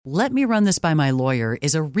"Let me run this by my lawyer"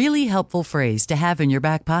 is a really helpful phrase to have in your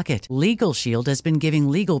back pocket. Legal Shield has been giving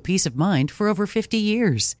legal peace of mind for over 50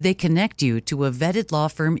 years. They connect you to a vetted law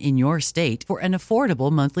firm in your state for an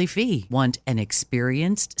affordable monthly fee. Want an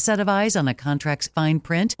experienced set of eyes on a contract's fine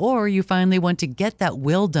print? Or you finally want to get that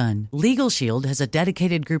will done? Legal Shield has a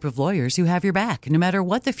dedicated group of lawyers who have your back, no matter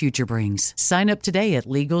what the future brings. Sign up today at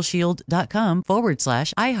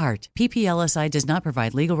LegalShield.com/iHeart. PPLSI does not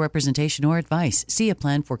provide legal representation or advice. See a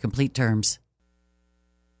plan for complete terms.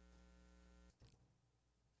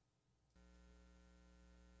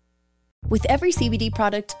 With every CBD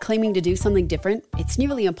product claiming to do something different, it's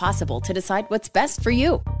nearly impossible to decide what's best for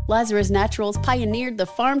you. Lazarus Naturals pioneered the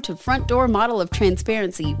farm-to-front-door model of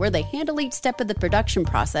transparency, where they handle each step of the production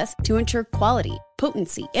process to ensure quality,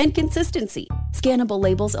 potency, and consistency. Scannable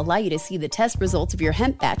labels allow you to see the test results of your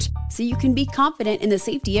hemp batch, so you can be confident in the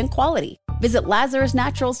safety and quality. Visit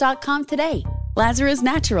LazarusNaturals.com today. Lazarus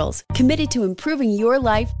Naturals, committed to improving your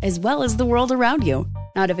life as well as the world around you.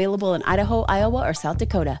 Not available in Idaho, Iowa, or South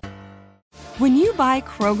Dakota. When you buy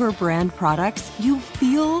Kroger brand products, you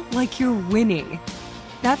feel like you're winning.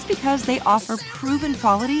 That's because they offer proven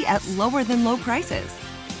quality at lower than low prices.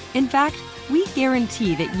 In fact, we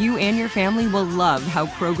guarantee that you and your family will love how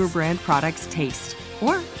Kroger brand products taste,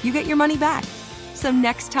 or you get your money back. So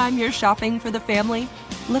next time you're shopping for the family,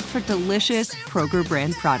 look for delicious Kroger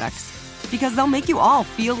brand products, because they'll make you all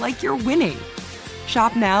feel like you're winning.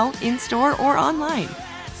 Shop now, in-store, or online.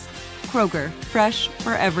 Kroger, fresh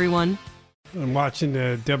for everyone. I'm watching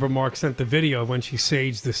Deborah Mark sent the video when she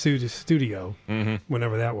saged the studio,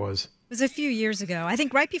 whenever that was. It was a few years ago. I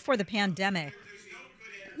think right before the pandemic.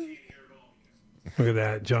 Look at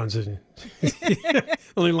that. Johnson.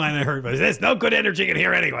 Only line I heard was, "There's no good energy in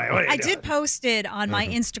here anyway." I did post it on my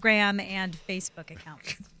Instagram and Facebook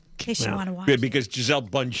accounts, in case you want to watch it. Because Gisele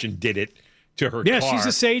Bundchen did it to her car. Yeah, she's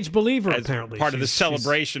a sage believer, apparently. Part of the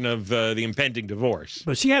celebration of the impending divorce.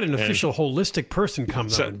 But she had an official holistic person come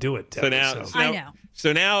down and do it. I know.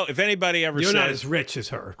 So now, if anybody ever You're says... not as rich as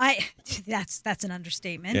her. That's an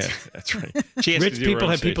understatement. Yeah, that's right. She has rich to do people her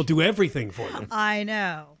own have people do everything for them. I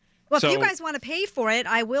know. Well, if you guys want to pay for it,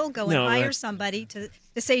 I will go and hire somebody to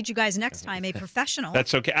sage you guys next time, a professional.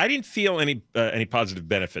 That's okay. I didn't feel any positive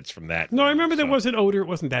benefits from that. No, I remember there was an odor. It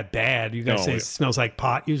wasn't that bad. You guys say it smells like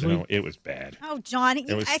pot usually? No, it was bad. Oh, John,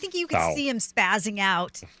 I think you could see him spazzing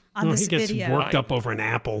out on this video. He gets worked up over an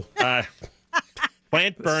apple. Plant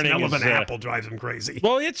burning. The smell of an apple drives him crazy.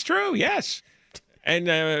 Well, it's true, yes. And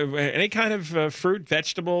any kind of fruit,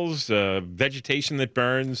 vegetables, vegetation that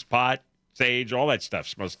burns, pot, sage, all that stuff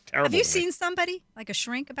smells terrible. Have you seen somebody, like a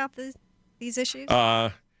shrink, about these issues? No.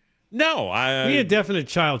 He had definite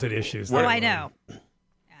childhood issues. I know.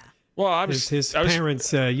 Well, his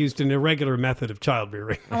parents used an irregular method of child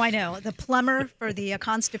rearing. Oh, I know. The plumber for the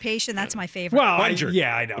constipation, that's my favorite. Well, plunger.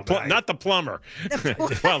 I know. Not the plumber.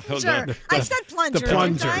 I said plunger. The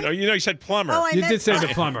plunger. No, you said plumber. Oh, you did say the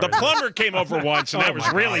plumber. The plumber came over once, and that was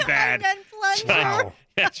really bad. I meant plunger. Wow.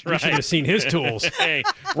 That's right. You should have seen his tools. Hey,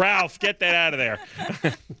 Ralph, get that out of there.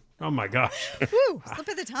 Oh, my gosh. Woo, slip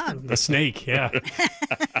of the tongue. The snake, yeah.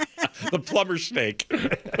 The plumber snake.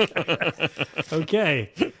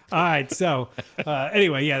 Okay. All right. So,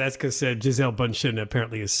 anyway, that's because Gisele Bundchen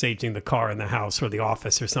apparently is saging the car in the house or the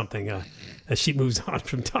office or something as she moves on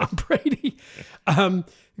from Tom Brady.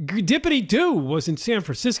 Dippity-doo was in San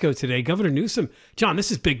Francisco today. Governor Newsom. John,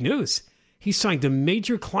 this is big news. He signed a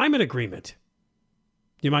major climate agreement.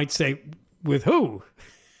 You might say, with who?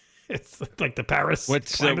 It's like the Paris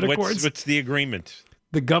Climate Accords. What's the agreement?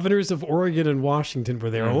 The governors of Oregon and Washington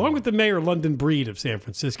were there, along with the mayor, London Breed of San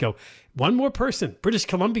Francisco. One more person, British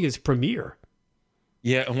Columbia's premier.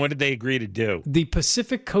 Yeah, and what did they agree to do? The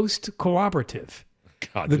Pacific Coast Cooperative.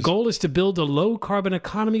 God, the goal is to build a low-carbon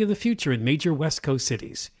economy of the future in major West Coast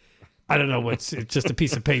cities. I don't know it's just a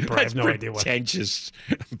piece of paper. I have no idea what. Pretentious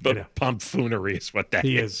bumpfoonery is what that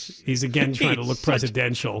is. He's again trying to look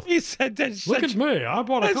presidential. He said that. Look at me. I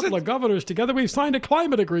brought a couple of governors together. We've signed a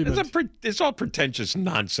climate agreement. It's all pretentious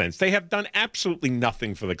nonsense. They have done absolutely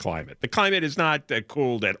nothing for the climate. The climate is not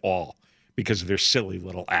cooled at all because of their silly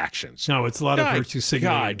little actions. No, it's a lot of virtue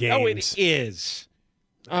signaling games. Oh, it is.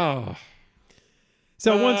 Oh.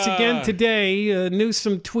 So once again today,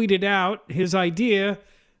 Newsom tweeted out his idea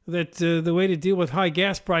that the way to deal with high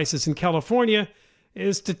gas prices in California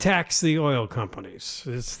is to tax the oil companies.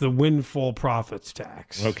 It's the windfall profits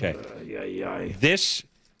tax. Okay.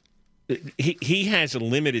 He has a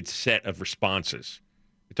limited set of responses.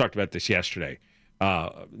 We talked about this yesterday.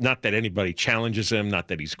 Not that anybody challenges him, not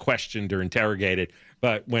that he's questioned or interrogated,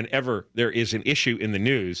 but whenever there is an issue in the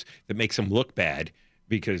news that makes him look bad,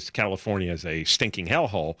 because California is a stinking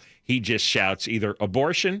hellhole, he just shouts either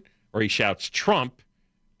abortion or he shouts Trump.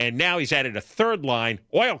 And now he's added a third line,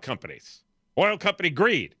 oil companies, oil company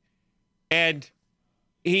greed. And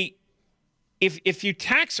if you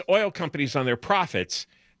tax oil companies on their profits,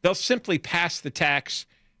 they'll simply pass the tax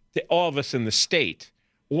to all of us in the state.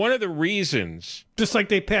 One of the reasons... Just like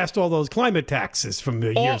they passed all those climate taxes from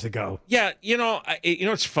years ago. Yeah,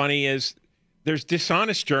 what's funny is there's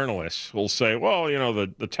dishonest journalists who will say, well,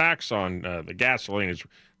 the tax on the gasoline is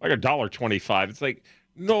like $1.25. It's like,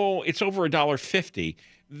 no, it's over $1.50.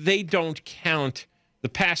 They don't count the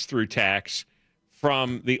pass-through tax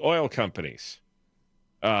from the oil companies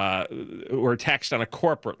who are taxed on a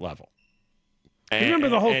corporate level. Remember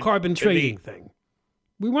the whole carbon trading thing?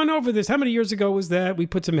 We went over this. How many years ago was that? We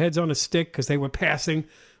put some heads on a stick because they were passing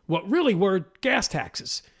what really were gas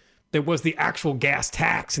taxes. There was the actual gas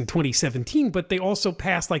tax in 2017, but they also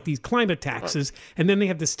passed like these climate taxes, and then they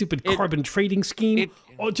have this stupid carbon trading scheme.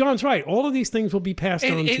 John's right. All of these things will be passed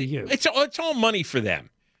on to you. It's all money for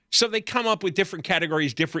them. So they come up with different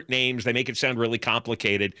categories, different names. They make it sound really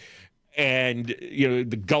complicated. And,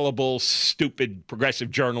 the gullible, stupid,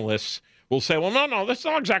 progressive journalists will say, well, no, this is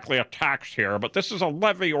not exactly a tax here, but this is a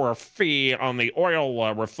levy or a fee on the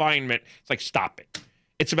oil refinement. It's like, stop it.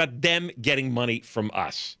 It's about them getting money from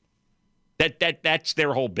us. That's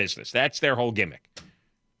their whole business. That's their whole gimmick.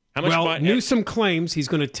 How much money? Newsom claims he's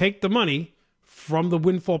going to take the money from the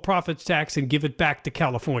windfall profits tax and give it back to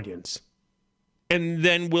Californians. And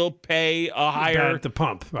then we'll pay a higher at the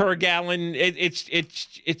pump per gallon. It's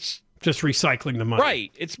just recycling the money.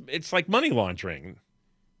 Right. It's like money laundering.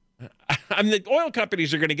 I mean, the oil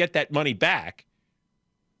companies are going to get that money back.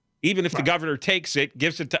 Even if the governor takes it,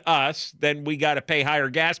 gives it to us, then we got to pay higher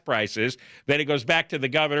gas prices. Then it goes back to the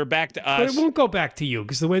governor, back to us. But it won't go back to you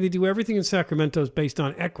because the way they do everything in Sacramento is based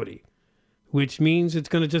on equity, which means it's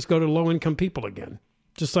going to just go to low-income people again,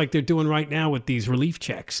 just like they're doing right now with these relief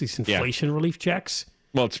checks, these inflation relief checks.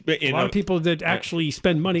 Well, a lot of people that actually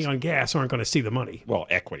spend money on gas aren't going to see the money. Well,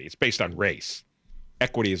 equity. It's based on race.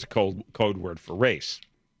 Equity is a code word for race.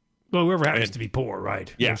 Well, whoever happens to be poor,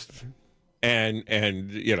 right? Yes. Yeah. And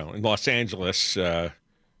in Los Angeles,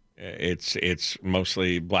 it's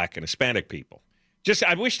mostly black and Hispanic people.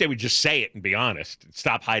 I wish they would just say it and be honest. And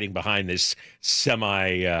stop hiding behind this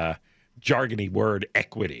jargony word,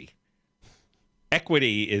 equity.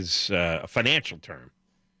 Equity is a financial term,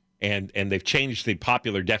 and they've changed the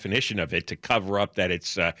popular definition of it to cover up that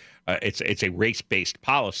it's a race-based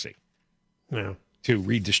policy to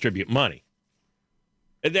redistribute money.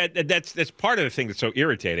 That's part of the thing that's so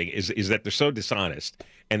irritating is that they're so dishonest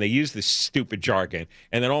and they use this stupid jargon,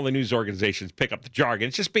 and then all the news organizations pick up the jargon.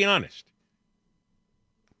 It's just be honest.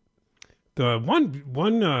 The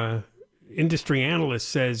one industry analyst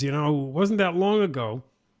says, wasn't that long ago,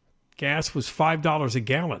 gas was $5 a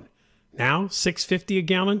gallon. Now $6.50 a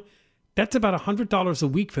gallon. That's about $100 a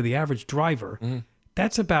week for the average driver. Mm-hmm.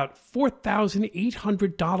 That's about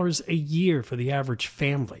 $4,800 a year for the average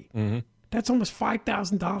family. Mm-hmm. That's almost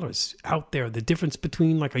 $5,000 out there, the difference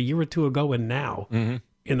between like a year or two ago and now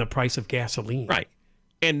in the price of gasoline. Right.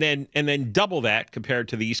 And then double that compared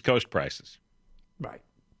to the East Coast prices. Right.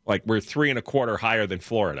 Like we're 3.25 higher than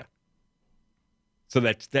Florida. So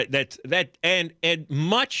that's and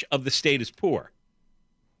much of the state is poor.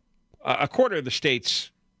 A quarter of the state's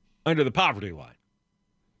under the poverty line.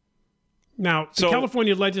 Now, the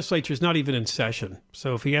California legislature is not even in session.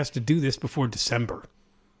 So if he has to do this before December,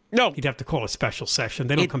 no, he'd have to call a special session.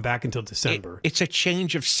 They don't come back until December. It's a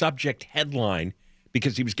change of subject headline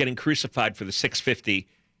because he was getting crucified for the $6.50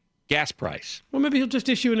 gas price. Well, maybe he'll just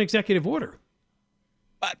issue an executive order.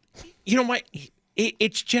 But you know what?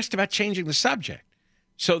 It's just about changing the subject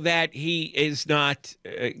so that he is not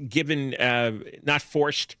not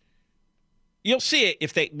forced. You'll see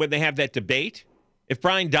it when they have that debate. If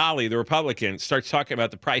Brian Dahle, the Republican, starts talking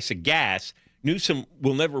about the price of gas, Newsom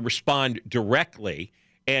will never respond directly.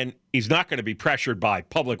 And he's not going to be pressured by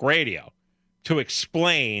public radio to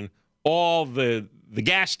explain all the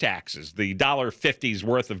gas taxes, the $1.50's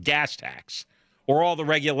worth of gas tax, or all the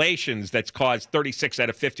regulations that's caused 36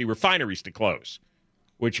 out of 50 refineries to close,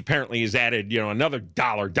 which apparently has added, another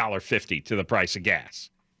 $1.50 to the price of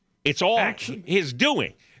gas. It's all his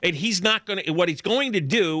doing. And he's not going to, what he's going to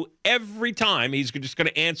do every time, he's just going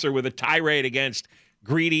to answer with a tirade against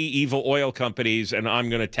greedy, evil oil companies, and I'm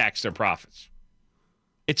going to tax their profits.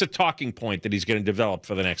 It's a talking point that he's going to develop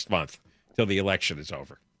for the next month till the election is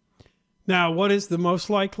over. Now, what is the most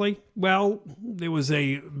likely? Well, there was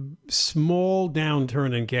a small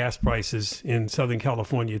downturn in gas prices in Southern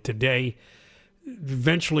California today.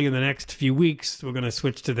 Eventually, in the next few weeks, we're going to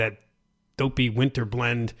switch to that dopey winter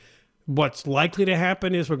blend. What's likely to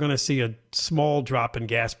happen is we're going to see a small drop in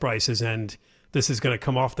gas prices, and this is going to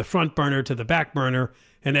come off the front burner to the back burner,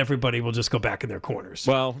 and everybody will just go back in their corners.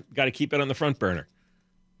 Well, got to keep it on the front burner.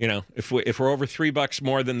 You know, if we're over $3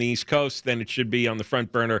 more than the East Coast, then it should be on the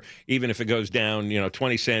front burner. Even if it goes down,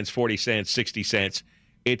 20 cents, 40 cents, 60 cents,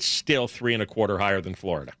 it's still 3.25 higher than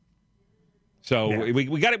Florida. So yeah.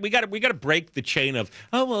 we got to break the chain of,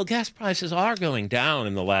 oh well, gas prices are going down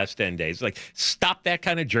in the last 10 days. Like, stop that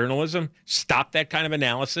kind of journalism. Stop that kind of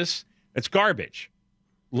analysis. It's garbage.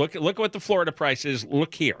 Look at what the Florida price is.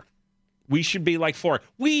 Look here. We should be like Florida.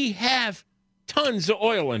 We have tons of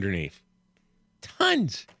oil underneath.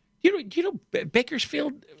 Tons. You know,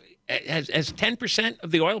 Bakersfield has 10%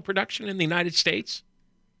 of the oil production in the United States,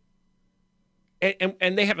 and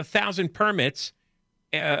they have 1,000 permits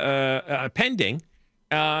pending,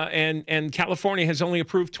 and California has only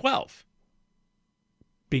approved 12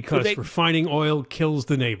 because refining oil kills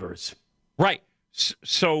the neighbors. Right.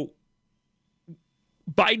 So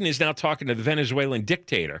Biden is now talking to the Venezuelan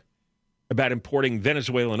dictator about importing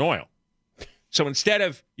Venezuelan oil. So instead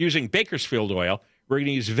of using Bakersfield oil, we're going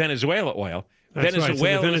to use Venezuela oil. That's right. So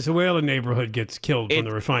the Venezuela neighborhood gets killed from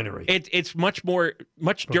the refinery. It's much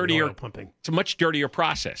dirtier. Oil pumping. It's a much dirtier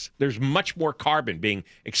process. There's much more carbon being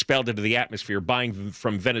expelled into the atmosphere buying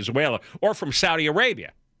from Venezuela or from Saudi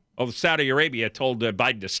Arabia. Although Saudi Arabia told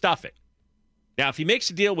Biden to stuff it. Now, if he makes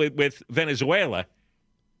a deal with Venezuela,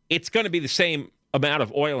 it's going to be the same amount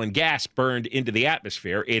of oil and gas burned into the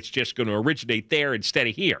atmosphere. It's just going to originate there instead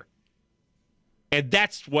of here. And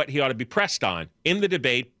that's what he ought to be pressed on in the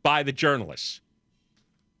debate by the journalists.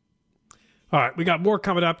 All right, we got more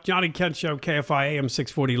coming up. John and Ken Show, KFI AM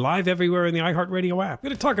 640, live everywhere in the iHeartRadio app. We're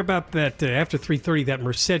going to talk about that after 3:30, that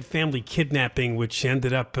Merced family kidnapping, which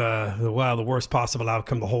ended up, the worst possible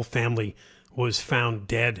outcome. The whole family was found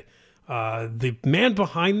dead. The man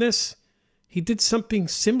behind this, he did something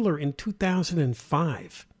similar in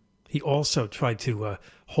 2005. He also tried to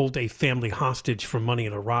hold a family hostage for money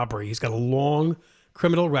in a robbery. He's got a long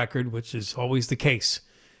criminal record, which is always the case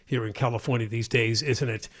here in California these days, isn't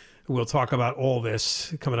it? We'll talk about all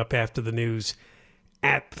this coming up after the news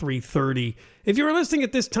at 3:30. If you were listening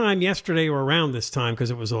at this time yesterday or around this time,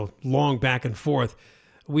 because it was a long back and forth,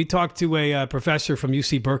 we talked to a professor from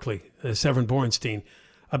UC Berkeley, Severin Borenstein,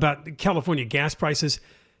 about California gas prices.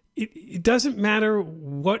 It doesn't matter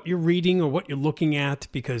what you're reading or what you're looking at,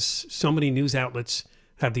 because so many news outlets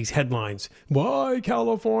have these headlines. Why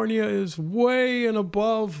California is way and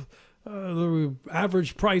above the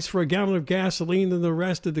average price for a gallon of gasoline than the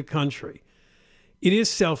rest of the country. It is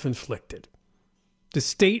self-inflicted. The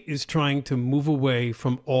state is trying to move away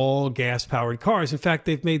from all gas-powered cars. In fact,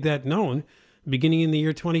 they've made that known. Beginning in the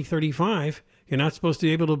year 2035, you're not supposed to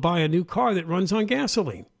be able to buy a new car that runs on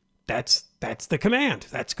gasoline. That's the command.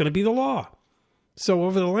 That's going to be the law. So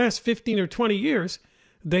over the last 15 or 20 years,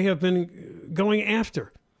 they have been going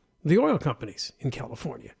after the oil companies in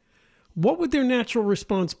California. What would their natural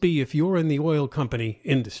response be if you're in the oil company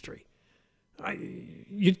industry?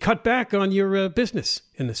 You'd cut back on your business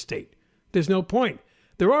in the state. There's no point.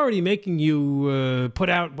 They're already making you put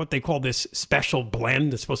out what they call this special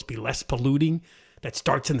blend that's supposed to be less polluting, that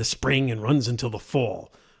starts in the spring and runs until the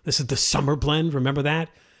fall. This is the summer blend, remember that?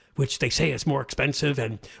 Which they say is more expensive,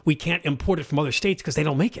 and we can't import it from other states because they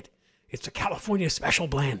don't make it. It's a California special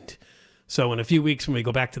blend. So in a few weeks, when we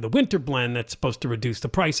go back to the winter blend, that's supposed to reduce the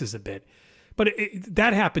prices a bit. But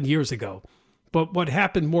that happened years ago. But what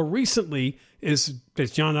happened more recently is,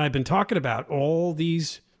 as John and I have been talking about, all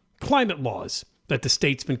these climate laws that the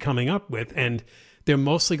state's been coming up with, and they're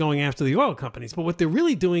mostly going after the oil companies. But what they're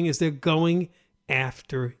really doing is they're going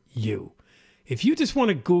after you. If you just want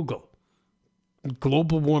to Google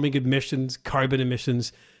global warming emissions, carbon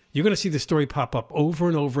emissions, you're going to see the story pop up over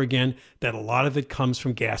and over again that a lot of it comes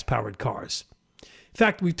from gas-powered cars. In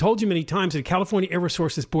fact, we've told you many times that the California Air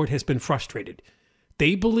Resources Board has been frustrated.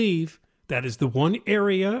 They believe that is the one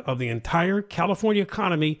area of the entire California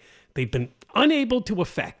economy they've been unable to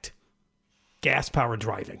affect: gas-powered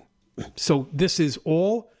driving. So this is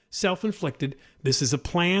all self-inflicted. This is a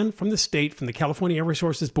plan from the state, from the California Air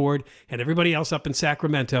Resources Board and everybody else up in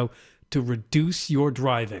Sacramento to reduce your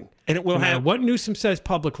driving. And it will have what Newsom says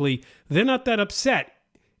publicly, they're not that upset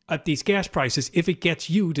at these gas prices if it gets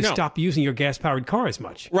you to stop using your gas-powered car as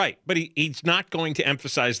much. Right, but he's not going to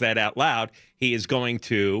emphasize that out loud. He is going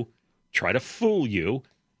to try to fool you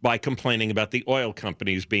by complaining about the oil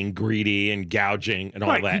companies being greedy and gouging and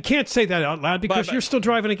all that. You can't say that out loud because you're still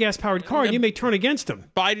driving a gas-powered car and you may turn against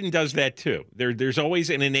them. Biden does that too. There's always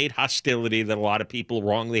an innate hostility that a lot of people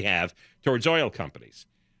wrongly have towards oil companies.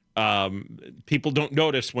 people don't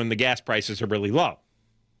notice when the gas prices are really low.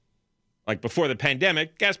 Like before the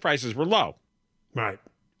pandemic, gas prices were low. Right.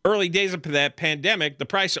 Early days of that pandemic, the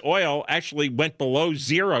price of oil actually went below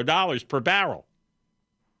 $0 per barrel.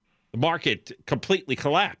 The market completely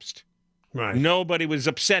collapsed. Right. Nobody was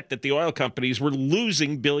upset that the oil companies were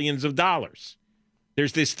losing billions of dollars.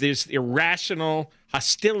 There's this irrational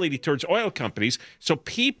hostility towards oil companies. So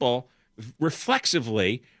people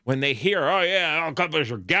reflexively, when they hear, oh, yeah, oil companies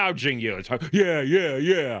are gouging you, it's like,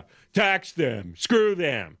 yeah, tax them, screw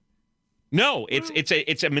them. No,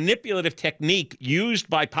 it's a manipulative technique used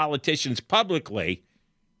by politicians publicly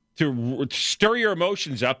to stir your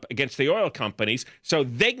emotions up against the oil companies so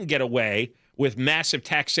they can get away with massive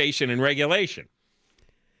taxation and regulation.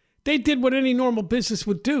 They did what any normal business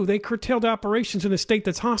would do. They curtailed operations in a state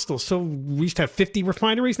that's hostile. So we used to have 50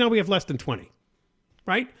 refineries. Now we have less than 20,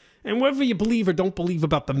 right? And whether you believe or don't believe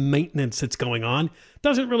about the maintenance that's going on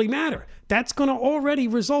doesn't really matter. That's going to already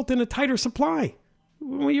result in a tighter supply.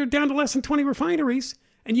 When you're down to less than 20 refineries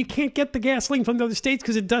and you can't get the gasoline from the other states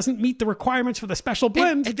because it doesn't meet the requirements for the special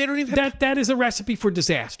blend, and they don't even have that is a recipe for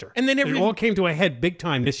disaster. And then it all came to a head big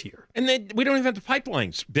time this year. And then we don't even have the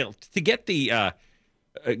pipelines built to get the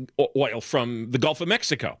oil from the Gulf of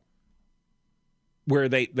Mexico, where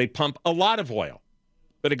they pump a lot of oil,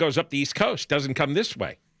 but it goes up the East Coast, doesn't come this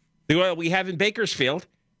way. The oil we have in Bakersfield,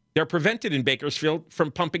 they're prevented in Bakersfield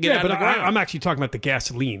from pumping it out of the ground. I'm actually talking about the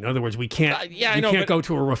gasoline. In other words, we can't can't go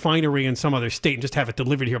to a refinery in some other state and just have it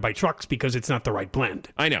delivered here by trucks because it's not the right blend.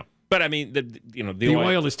 I know. But I mean, the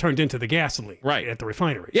oil is turned into the gasoline at the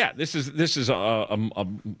refinery. Yeah, this is a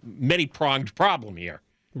many-pronged problem here.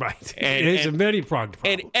 Right. It is a many-pronged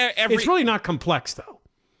problem. It's really not complex, though.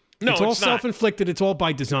 No, it's all self-inflicted. It's all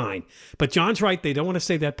by design. But John's right. They don't want to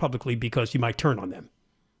say that publicly because you might turn on them.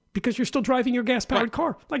 Because you're still driving your gas-powered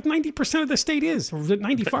car. Like 90% of the state is. Or is it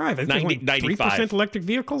 95? I think 95. 3% electric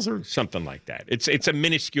vehicles? Or something like that. It's a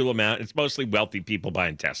minuscule amount. It's mostly wealthy people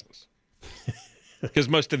buying Teslas. Because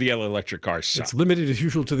most of the yellow electric cars suck. It's limited as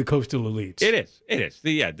usual to the coastal elites. It is.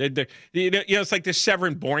 It's like this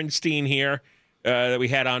Severin Bornstein here that we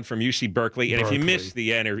had on from UC Berkeley. And if you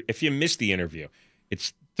missed the interview,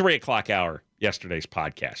 it's 3:00 hour yesterday's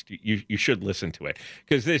podcast. You should listen to it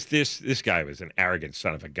because this guy was an arrogant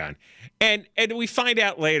son of a gun. And we find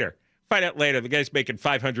out later the guy's making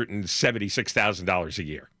 $576,000 a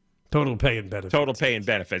year. Total pay and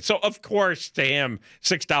benefits. So of course to him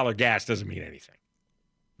 $6 gas doesn't mean anything.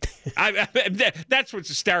 That's what's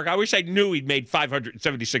hysterical. I wish I knew he'd made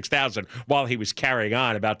 $576,000 while he was carrying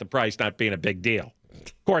on about the price not being a big deal.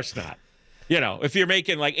 Of course not. If you're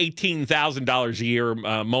making like $18,000 a year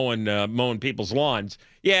mowing people's lawns,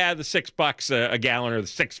 the $6 a gallon or the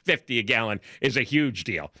 $6.50 a gallon is a huge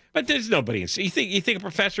deal. But there's nobody. You think a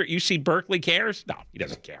professor at UC Berkeley cares? No, he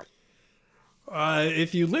doesn't care.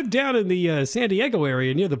 If you live down in the San Diego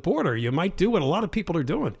area near the border, you might do what a lot of people are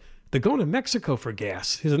doing. They're going to Mexico for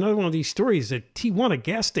gas. Here's another one of these stories that Tijuana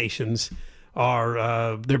gas stations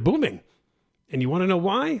they're booming. And you want to know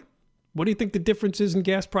why? What do you think the difference is in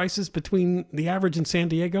gas prices between the average in San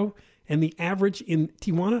Diego and the average in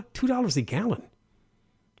Tijuana? $2 a gallon.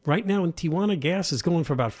 Right now in Tijuana, gas is going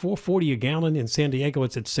for about $4.40 a gallon. In San Diego,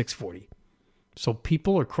 it's at $6.40. So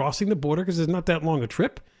people are crossing the border because it's not that long a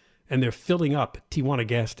trip, and they're filling up Tijuana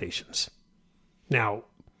gas stations. Now,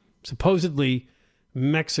 supposedly,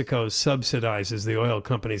 Mexico subsidizes the oil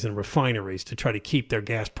companies and refineries to try to keep their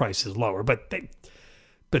gas prices lower. But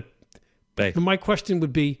my question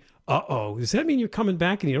would be, does that mean you're coming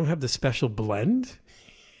back and you don't have the special blend?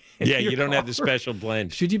 Yeah, you don't have the special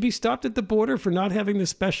blend. Should you be stopped at the border for not having the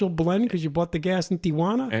special blend because you bought the gas in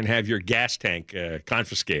Tijuana? And have your gas tank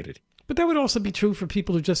confiscated. But that would also be true for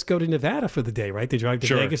people who just go to Nevada for the day, right? They drive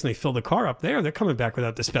to Vegas and they fill the car up there. They're coming back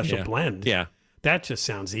without the special blend. Yeah. That just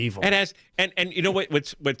sounds evil. And you know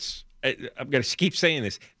what's I'm going to keep saying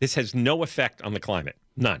this. This has no effect on the climate.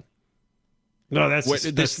 None. No, that's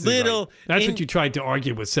what you tried to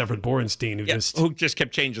argue with Severin Borenstein, who just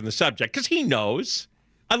kept changing the subject because he knows.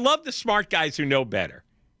 I love the smart guys who know better.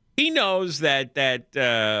 He knows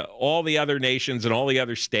that all the other nations and all the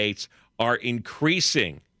other states are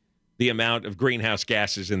increasing the amount of greenhouse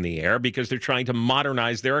gases in the air because they're trying to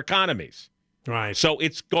modernize their economies. Right. So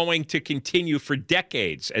it's going to continue for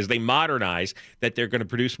decades as they modernize that they're going to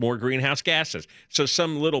produce more greenhouse gases. So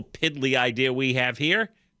some little piddly idea we have here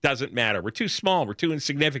doesn't matter. We're too small. We're too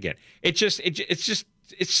insignificant. It's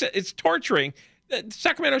torturing.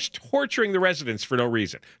 Sacramento's torturing the residents for no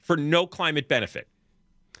reason, for no climate benefit.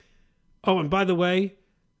 Oh, and by the way,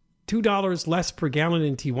 $2 less per gallon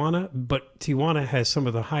in Tijuana, but Tijuana has some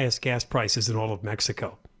of the highest gas prices in all of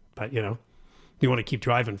Mexico. But, you want to keep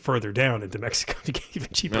driving further down into Mexico to get even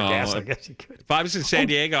cheaper gas, I guess you could. If I was in San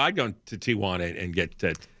Diego, I'd go to Tijuana and get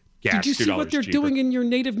gas. Did you see what they're cheaper. doing in your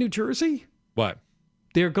native New Jersey? What?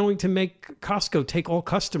 They're going to make Costco take all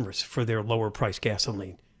customers for their lower price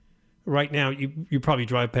gasoline. Right now, you probably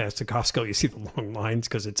drive past the Costco, you see the long lines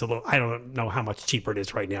because it's a little, I don't know how much cheaper it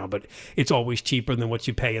is right now, but it's always cheaper than what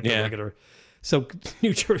you pay at the regular. So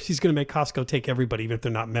New Jersey's going to make Costco take everybody, even if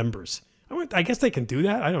they're not members. I guess they can do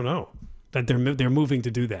that. I don't know that they're moving to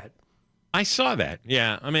do that. I saw that.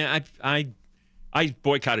 Yeah. I mean, I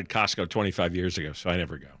boycotted Costco 25 years ago, so I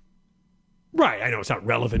never go. Right. I know it's not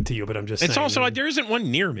relevant to you, but I'm just saying. It's also, there isn't one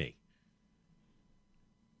near me.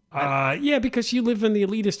 Yeah, because you live in the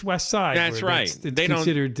elitist West Side. That's right. It's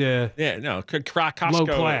considered Costco, low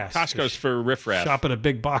class. Costco's for riffraff. Shop at a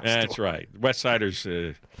big box store. That's right. West Siders,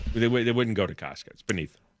 they wouldn't go to Costco. It's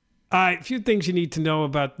beneath them. A few things you need to know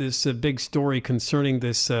about this big story concerning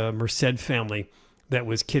this Merced family that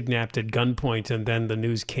was kidnapped at gunpoint, and then the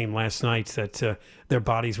news came last night that their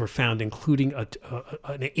bodies were found, including an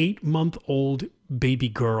 8-month-old baby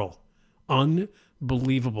girl.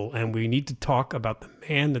 Unbelievable. And we need to talk about the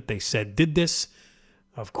man that they said did this.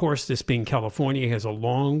 Of course, this being California, he has a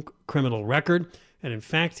long criminal record. And in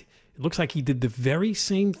fact, it looks like he did the very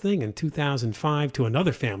same thing in 2005 to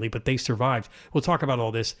another family, but they survived. We'll talk about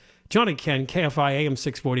all this. John and Ken, KFI AM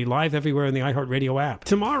 640, live everywhere in the iHeartRadio app.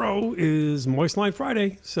 Tomorrow is Moist Line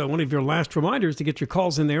Friday, so one of your last reminders to get your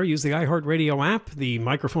calls in there, use the iHeartRadio app. The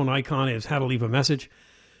microphone icon is how to leave a message.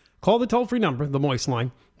 Call the toll-free number, the Moist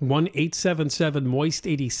Line,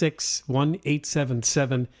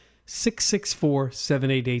 1-877-MOIST-86,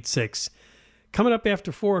 1-877-664-7886. Coming up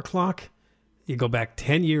after 4 o'clock, you go back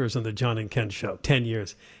 10 years on the John and Ken Show, 10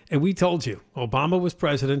 years. And we told you, Obama was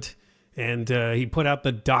president, and he put out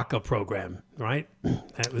the DACA program, right?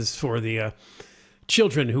 That was for the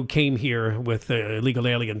children who came here with illegal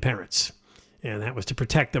alien parents. And that was to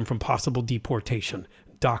protect them from possible deportation.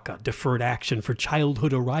 DACA, Deferred Action for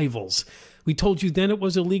Childhood Arrivals. We told you then it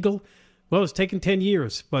was illegal. Well, it's taken 10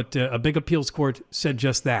 years, but a big appeals court said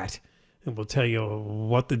just that. And we'll tell you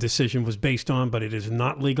what the decision was based on, but it is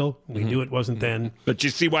not legal. We knew it wasn't then. But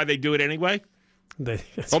you see why they do it anyway?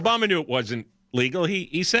 Obama knew it wasn't legal.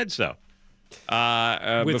 He said so.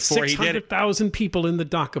 With 600,000 people in the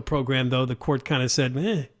DACA program, though, the court kind of said,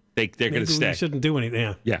 they're going to stay. We shouldn't do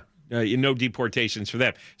anything. Yeah. No deportations for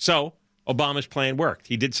them. So Obama's plan worked.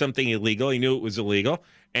 He did something illegal. He knew it was illegal.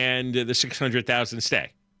 And the 600,000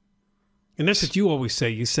 stay. And that's what you always say.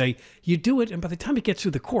 You say, you do it, and by the time it gets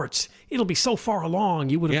through the courts, it'll be so far along,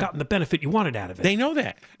 you would have gotten the benefit you wanted out of it. They know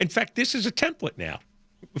that. In fact, this is a template now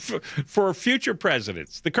for future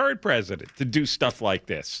presidents, the current president, to do stuff like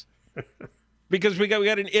this. Because we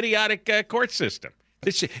got an idiotic court system.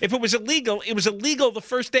 If it was illegal the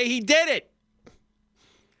first day he did it.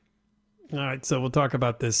 All right, so we'll talk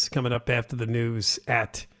about this coming up after the news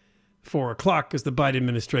at 4 o'clock, because the Biden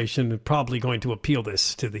administration is probably going to appeal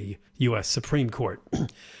this to the U.S. Supreme Court.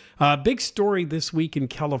 Big story this week in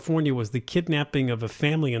California was the kidnapping of a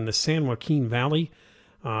family in the San Joaquin Valley.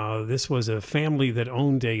 This was a family that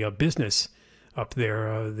owned a business up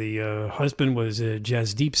there. The husband was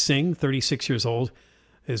Jasdeep Singh, 36 years old.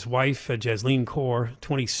 His wife, Jasleen Kaur,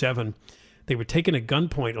 27. They were taken at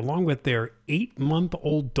gunpoint along with their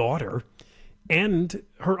 8-month-old daughter and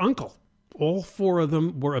her uncle. All 4 of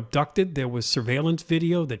them were abducted. There was surveillance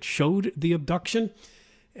video that showed the abduction.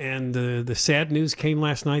 And the sad news came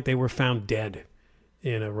last night. They were found dead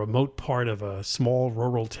in a remote part of a small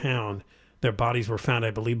rural town. Their bodies were found,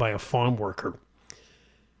 I believe, by a farm worker.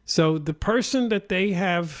 So the person that they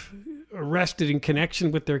have arrested in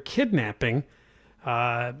connection with their kidnapping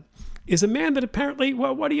is a man that apparently,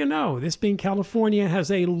 well, what do you know? This being California, has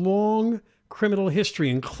a long criminal history,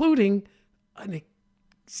 including an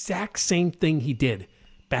exact same thing he did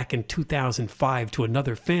back in 2005 to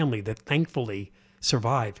another family that thankfully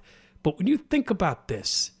survived. But when you think about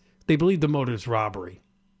this, they believe the motive is robbery.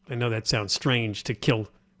 I know that sounds strange to kill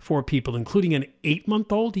 4 people, including an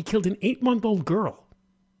 8-month-old. He killed an 8-month-old girl.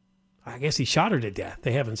 I guess he shot her to death.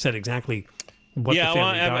 They haven't said exactly what the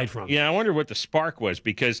family died from. Yeah, I wonder what the spark was,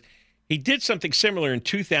 because he did something similar in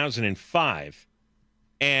 2005,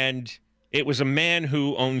 and it was a man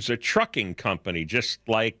who owns a trucking company, just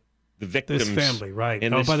like the victims. This family, right.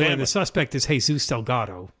 By the way, the suspect is Jesus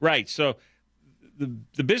Delgado. Right. So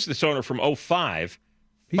the business owner from 2005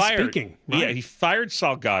 speaking. Right? Yeah, he fired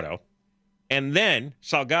Salgado, and then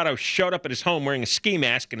Salgado showed up at his home wearing a ski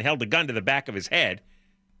mask and held a gun to the back of his head,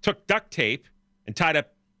 took duct tape and tied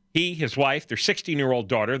up his wife, their 16-year-old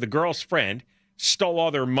daughter, the girl's friend, stole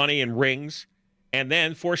all their money and rings, and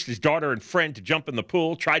then forced his daughter and friend to jump in the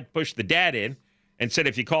pool, tried to push the dad in, and said,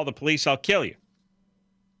 if you call the police, I'll kill you.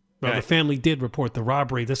 Well, the family did report the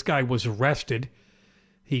robbery. This guy was arrested.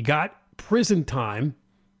 He got prison time.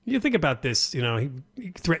 You think about this, he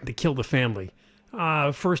threatened to kill the family.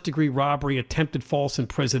 First-degree robbery, attempted false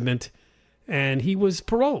imprisonment, and he was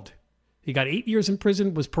paroled. He got 8 years in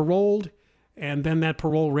prison, was paroled, and then that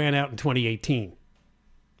parole ran out in 2018.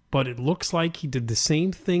 But it looks like he did the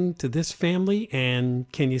same thing to this family,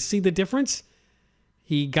 and can you see the difference?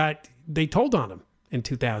 They told on him in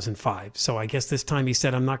 2005. So I guess this time he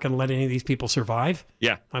said, I'm not going to let any of these people survive.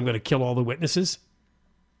 Yeah. I'm going to kill all the witnesses.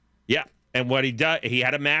 Yeah. And what he did, he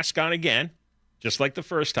had a mask on again, just like the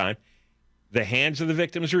first time. The hands of the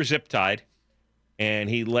victims were zip-tied, and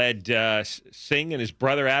he led Singh and his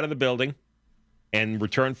brother out of the building and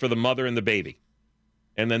returned for the mother and the baby.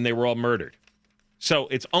 And then they were all murdered. So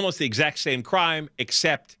it's almost the exact same crime,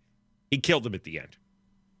 except he killed them at the end.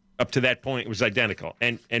 Up to that point, it was identical.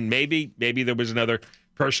 And maybe there was another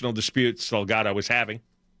personal dispute Salgado was having.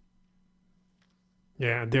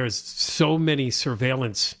 Yeah, there's so many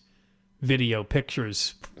surveillance video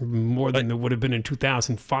pictures, more than there would have been in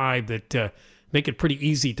 2005, that make it pretty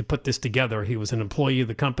easy to put this together. He was an employee of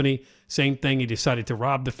the company. Same thing, he decided to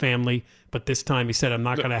rob the family, but this time he said, I'm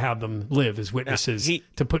not going to have them live as witnesses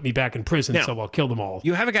to put me back in prison, so I'll kill them all.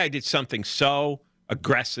 You have a guy who did something so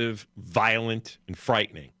aggressive, violent, and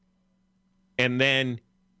frightening, and then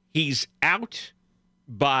he's out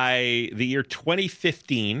by the year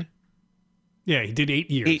 2015. Yeah, he did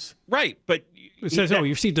 8 years. Right, but it says, he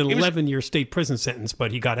received an 11-year state prison sentence,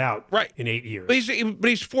 but he got out in 8 years. But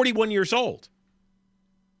he's 41 years old.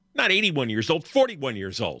 Not 81 years old, 41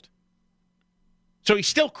 years old. So he's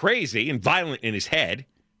still crazy and violent in his head.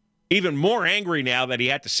 Even more angry now that he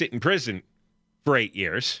had to sit in prison for 8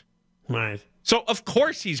 years. Right. So, of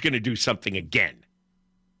course, he's going to do something again.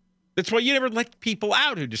 That's why you never let people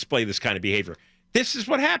out who display this kind of behavior. This is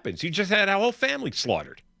what happens. You just had a whole family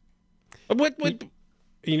slaughtered. What?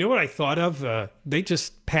 You know what I thought of? They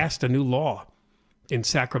just passed a new law in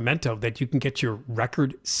Sacramento that you can get your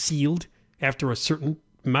record sealed after a certain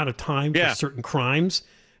amount of time for certain crimes.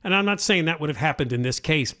 And I'm not saying that would have happened in this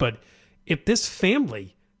case, but if this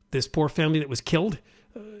family, this poor family that was killed,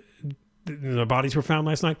 the bodies were found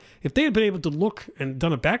last night, if they had been able to look and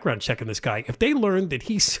done a background check on this guy, if they learned that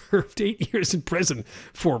he served 8 years in prison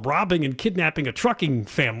for robbing and kidnapping a trucking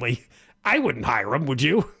family, I wouldn't hire him, would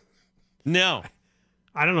you? No.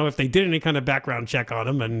 I don't know if they did any kind of background check on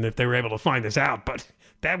him and if they were able to find this out, but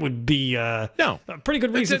that would be a pretty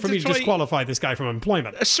good reason for me to disqualify this guy from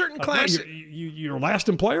employment. A certain class... your last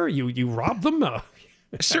employer, you robbed them? A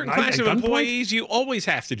certain class of employees, you always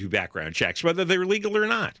have to do background checks, whether they're legal or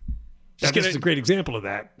not. This is a great example of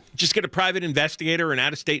that. Just get a private investigator or an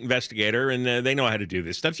out-of-state investigator, and they know how to do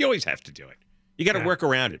this stuff. You always have to do it. You got to work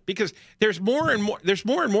around it because there's more and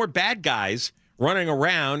more bad guys running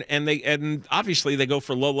around, and obviously they go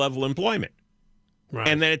for low-level employment. Right.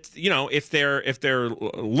 And then it's, if they're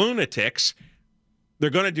lunatics, they're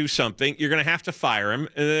going to do something. You're going to have to fire them,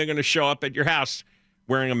 and they're going to show up at your house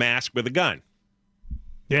wearing a mask with a gun.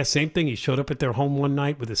 Yeah, same thing. He showed up at their home one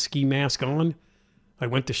night with a ski mask on. I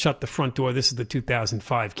went to shut the front door. This is the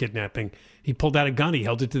 2005 kidnapping. He pulled out a gun. He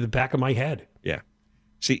held it to the back of my head. Yeah.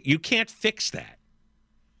 See, you can't fix that.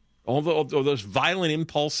 All those violent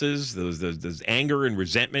impulses, those anger and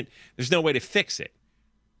resentment, there's no way to fix it.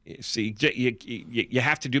 See, you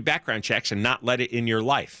have to do background checks and not let it in your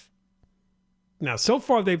life. Now, so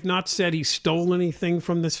far, they've not said he stole anything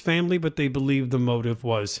from this family, but they believe the motive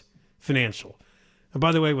was financial. And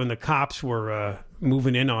by the way, when the cops were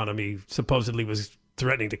moving in on him, he supposedly was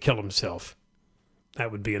threatening to kill himself.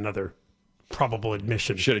 That would be another probable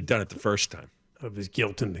admission. Should have done it the first time. Of his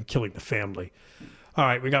guilt in killing the family. All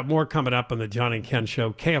right, we got more coming up on the John and Ken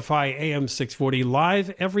Show. KFI AM 640, live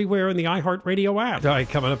everywhere in the iHeartRadio app. All right,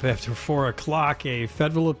 coming up after 4 o'clock, a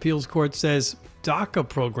federal appeals court says DACA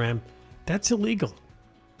program, that's illegal.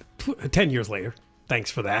 10 years later. Thanks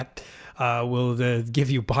for that. We'll give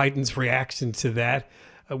you Biden's reaction to that.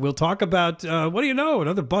 We'll talk about, what do you know,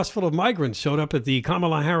 another bus full of migrants showed up at the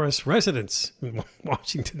Kamala Harris residence in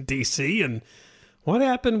Washington, D.C., and what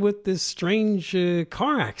happened with this strange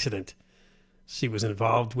car accident she was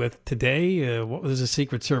involved with today? What was the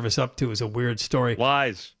Secret Service up to is a weird story.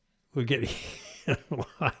 Lies. We'll get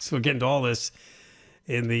lies. We'll get into all this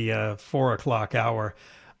in the 4 o'clock hour.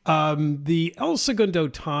 The El Segundo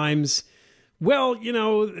Times, well,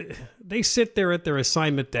 they sit there at their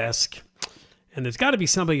assignment desk, and there's got to be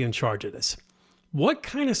somebody in charge of this. What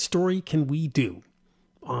kind of story can we do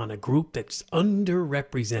on a group that's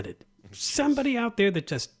underrepresented? Somebody out there that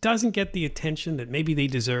just doesn't get the attention that maybe they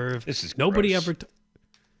deserve. This is nobody gross.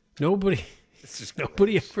 nobody.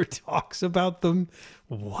 Nobody ever talks about them.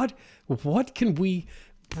 What can we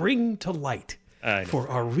bring to light for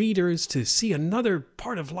our readers to see another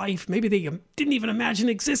part of life maybe they didn't even imagine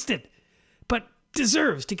existed, but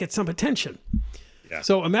deserves to get some attention? Yeah.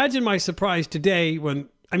 So imagine my surprise today when,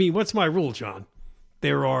 what's my rule, John?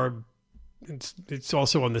 It's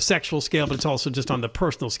also on the sexual scale, but it's also just on the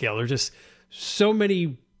personal scale. There's just so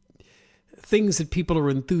many things that people are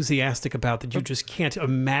enthusiastic about that you just can't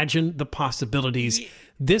imagine the possibilities.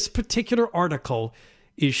 This particular article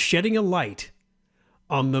is shedding a light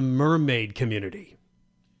on the mermaid community.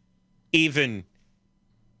 Even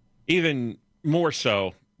more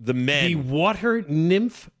so, the men. The water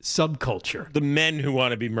nymph subculture. The men who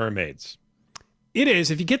want to be mermaids. It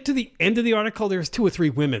is. If you get to the end of the article, there's 2 or 3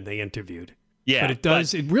 women they interviewed. Yeah.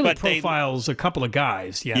 But it really profiles a couple of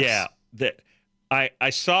guys, yes. Yeah. I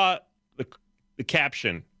saw the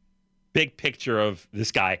caption, big picture of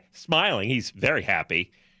this guy smiling. He's very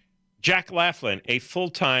happy. Jack Laughlin, a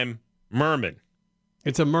full-time merman.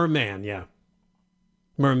 It's a merman, yeah.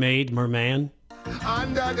 Mermaid, merman.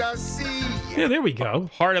 Under the sea. Yeah, there we go.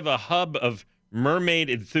 Part of a hub of mermaid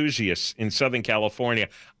enthusiasts in Southern California.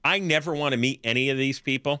 I never want to meet any of these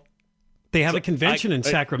people. They have a convention in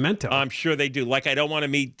Sacramento. I'm sure they do. Like, I don't want to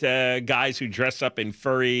meet guys who dress up in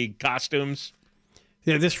furry costumes.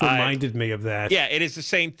 Yeah, this reminded me of that. Yeah, it is the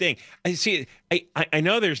same thing. I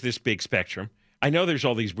know there's this big spectrum. I know there's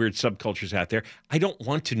all these weird subcultures out there. I don't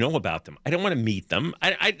want to know about them. I don't want to meet them.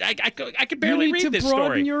 I could barely read this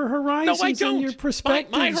story. You need to broaden your horizons no, I don't. and your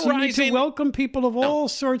perspectives. My horizon, you need to welcome people of all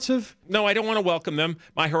sorts of... No, I don't want to welcome them.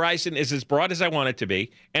 My horizon is as broad as I want it to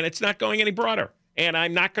be, and it's not going any broader. And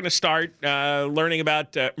I'm not going to start learning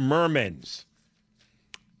about mermaids.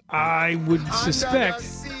 I would suspect,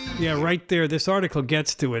 right there, this article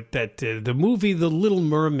gets to it, that the movie The Little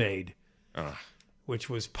Mermaid, which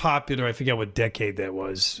was popular, I forget what decade that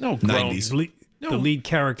was. No, 90s. The lead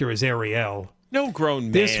character is Ariel. No grown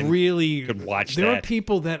man this really could watch there that. Are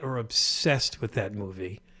people that are obsessed with that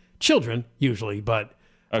movie. Children, usually, but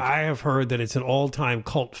I have heard that it's an all-time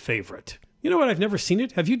cult favorite. You know what? I've never seen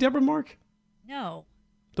it. Have you, Deborah Mark? No.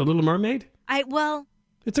 The Little Mermaid?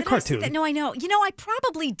 It's a cartoon. No, I know. I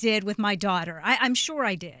probably did with my daughter. I'm sure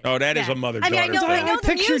I did. Oh, that is a mother-daughter thing. I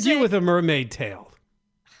pictured you with a mermaid tail.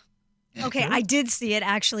 Okay, I did see it,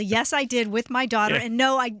 actually. Yes, I did with my daughter. And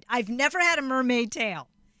no, I've never had a mermaid tail.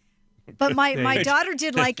 But my daughter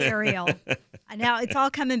did like Ariel. Now it's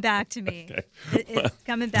all coming back to me. It's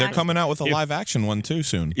coming back. They're coming out with a live-action one, too,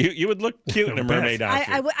 soon. You would look cute in a mermaid outfit.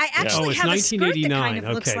 I actually have a skirt that kind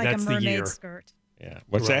of looks like a mermaid skirt. Yeah.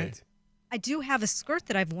 What's that? I do have a skirt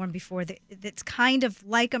that I've worn before that's kind of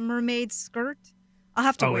like a mermaid skirt. I'll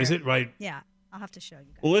have to wear it. Oh, is it? Right. Yeah, I'll have to show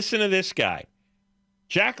you guys. Listen to this guy.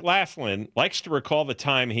 Jack Laughlin likes to recall the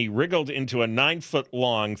time he wriggled into a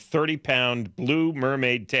 9-foot-long, 30-pound blue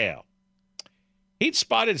mermaid tail. He'd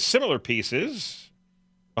spotted similar pieces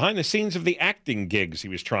behind the scenes of the acting gigs he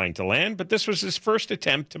was trying to land, but this was his first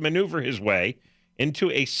attempt to maneuver his way into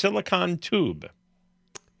a silicone tube.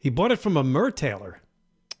 He bought it from a mertailer.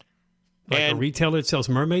 Like a retailer that sells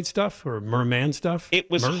mermaid stuff or merman stuff?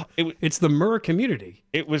 It's the mer community.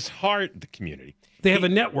 It was hard, the community. They have a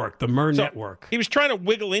network, the mer network. He was trying to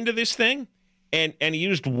wiggle into this thing, and he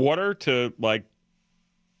used water to,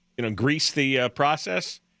 grease the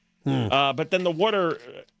process. But then the water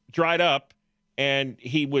dried up, and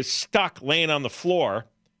he was stuck laying on the floor,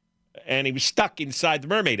 and he was stuck inside the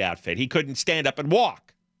mermaid outfit. He couldn't stand up and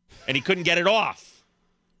walk, and he couldn't get it off.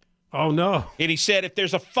 Oh, no. And he said, if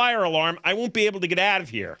there's a fire alarm, I won't be able to get out of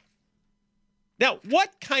here. Now,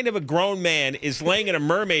 what kind of a grown man is laying in a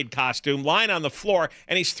mermaid costume, lying on the floor,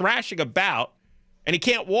 and he's thrashing about, and he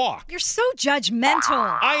can't walk? You're so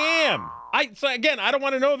judgmental. I am. I don't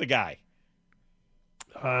want to know the guy.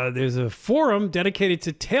 There's a forum dedicated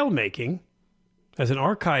to tail making. Has an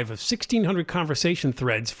archive of 1,600 conversation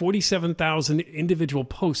threads, 47,000 individual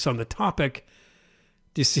posts on the topic.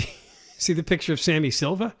 Do you see the picture of Sammy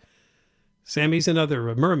Silva? Sammy's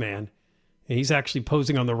another merman, and he's actually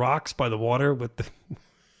posing on the rocks by the water with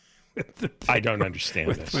the I don't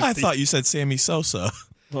understand this. I thought you said Sammy Sosa.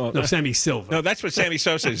 Well, no, Sammy Silva. No, that's what Sammy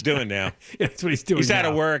Sosa is doing now. Yeah, that's what he's doing. He's out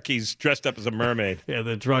of work. He's dressed up as a mermaid. Yeah,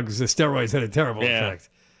 the steroids had a terrible effect.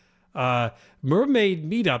 Mermaid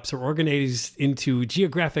meetups are organized into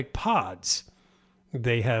geographic pods.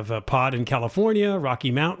 They have a pod in California,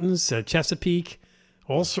 Rocky Mountains, Chesapeake,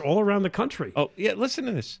 all around the country. Oh, yeah, listen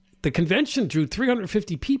to this. The convention drew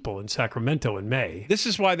 350 people in Sacramento in May. This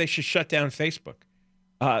is why they should shut down Facebook.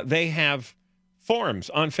 They have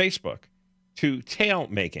forums on Facebook to tail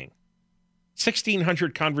making.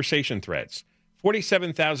 1,600 conversation threads,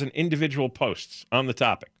 47,000 individual posts on the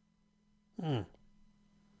topic.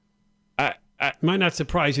 Might not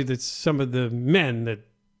surprise you that some of the men that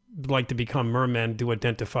like to become mermen do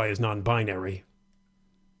identify as non-binary.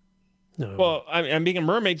 No. Well, being a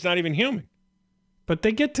mermaid's not even human. But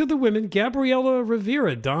they get to the women. Gabriella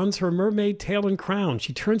Rivera dons her mermaid tail and crown.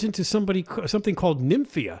 She turns into something called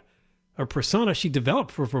Nymphia, a persona she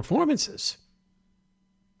developed for performances.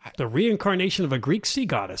 The reincarnation of a Greek sea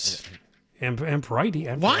goddess. Aphrodite.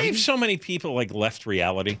 Why have so many people left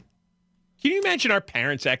reality? Can you imagine our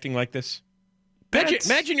parents acting like this?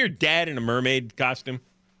 Imagine your dad in a mermaid costume.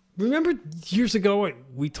 Remember years ago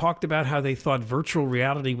we talked about how they thought virtual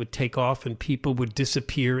reality would take off and people would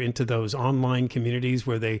disappear into those online communities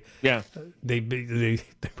where they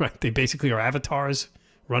basically are avatars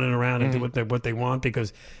running around and do what they want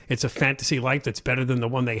because it's a fantasy life that's better than the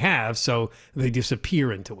one they have, so they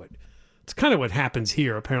disappear into it. It's kind of what happens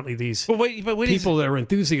here. Apparently these people that are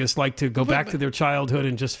enthusiasts like to go back to their childhood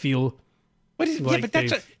and just feel but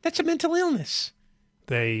that's a mental illness.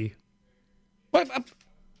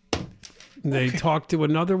 They talk to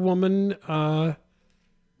another woman. It's a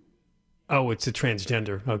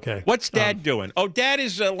transgender. Okay. What's Dad doing? Dad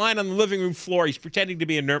is lying on the living room floor. He's pretending to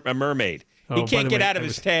be a mermaid. He can't get out of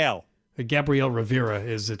his tail. Gabrielle Rivera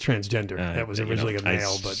is a transgender. That was originally a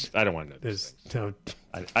male, but I don't want to know. There's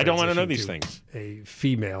I don't want to know these things. A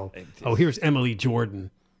female. Here's Emily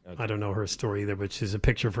Jordan. I don't know her story either, but she's a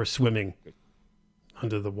picture of her swimming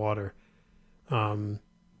under the water.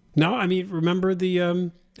 Remember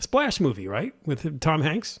the Splash movie, right? With Tom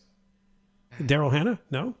Hanks? Daryl Hannah?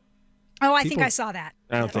 No? Oh, I think I saw that.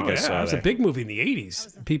 I don't think I saw that. It was a big movie in the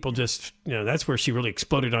 80s. People just, that's where she really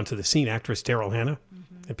exploded onto the scene, actress Daryl Hannah.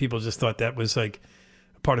 Mm-hmm. And people just thought that was a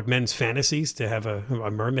part of men's fantasies to have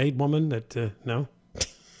a mermaid woman that, no?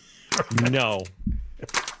 No.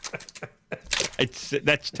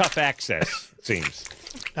 That's tough access, it seems.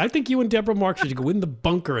 I think you and Deborah Marks should go in the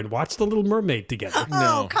bunker and watch The Little Mermaid together.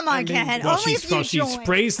 No. Come on, Ken. Only if you she join.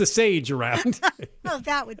 Sprays the sage around.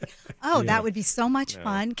 That would be so much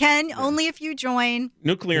fun. Ken, only if you join.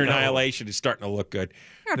 Nuclear annihilation is starting to look good.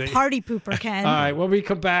 You're a party pooper, Ken. All right, when we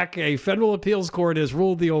come back, a federal appeals court has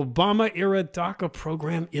ruled the Obama-era DACA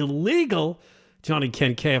program illegal. John and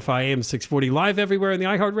Ken, KFI AM 640, live everywhere in the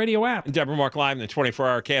iHeartRadio app. And Deborah Mark live in the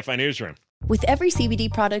 24-hour KFI newsroom. With every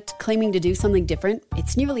CBD product claiming to do something different,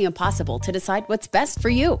 it's nearly impossible to decide what's best for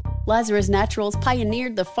you. Lazarus Naturals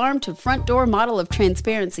pioneered the farm-to-front-door model of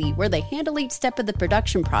transparency where they handle each step of the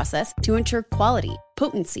production process to ensure quality,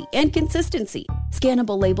 potency, and consistency.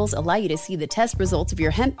 Scannable labels allow you to see the test results of your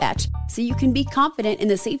hemp batch so you can be confident in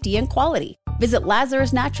the safety and quality. Visit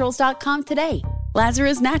LazarusNaturals.com today.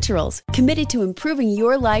 Lazarus Naturals, committed to improving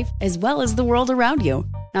your life as well as the world around you.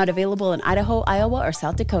 Not available in Idaho, Iowa, or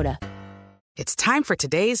South Dakota. It's time for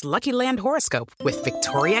today's Lucky Land horoscope with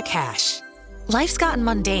Victoria Cash. Life's gotten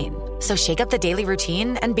mundane, so shake up the daily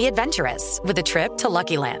routine and be adventurous with a trip to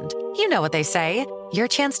Lucky Land. You know what they say, your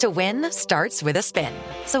chance to win starts with a spin.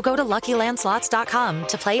 So go to LuckyLandSlots.com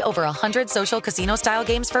to play over 100 social casino-style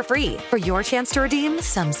games for free for your chance to redeem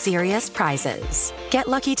some serious prizes. Get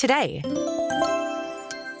lucky today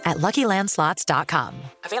at LuckyLandSlots.com.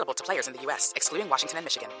 Available to players in the U.S., excluding Washington and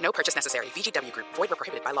Michigan. No purchase necessary. VGW Group. Void where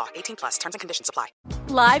prohibited by law. 18+. Terms and conditions apply.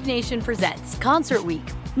 Live Nation presents Concert Week.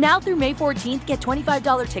 Now through May 14th, get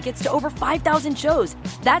 $25 tickets to over 5,000 shows.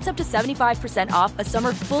 That's up to 75% off a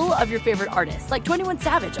summer full of your favorite artists like 21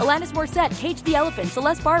 Savage, Alanis Morissette, Cage the Elephant,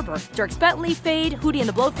 Celeste Barber, Dierks Bentley, Fade, Hootie and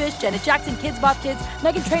the Blowfish, Janet Jackson, Kidz Bop Kids,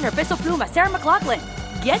 Meghan Trainor, Bissell Pluma, Sarah McLachlan.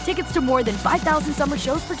 Get tickets to more than 5,000 summer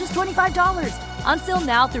shows for just $25. Until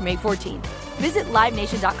now through May 14th. Visit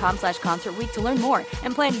LiveNation.com/Concert Week to learn more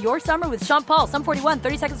and plan your summer with Sean Paul, Sum 41,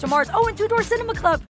 30 Seconds to Mars, and Two Door Cinema Club.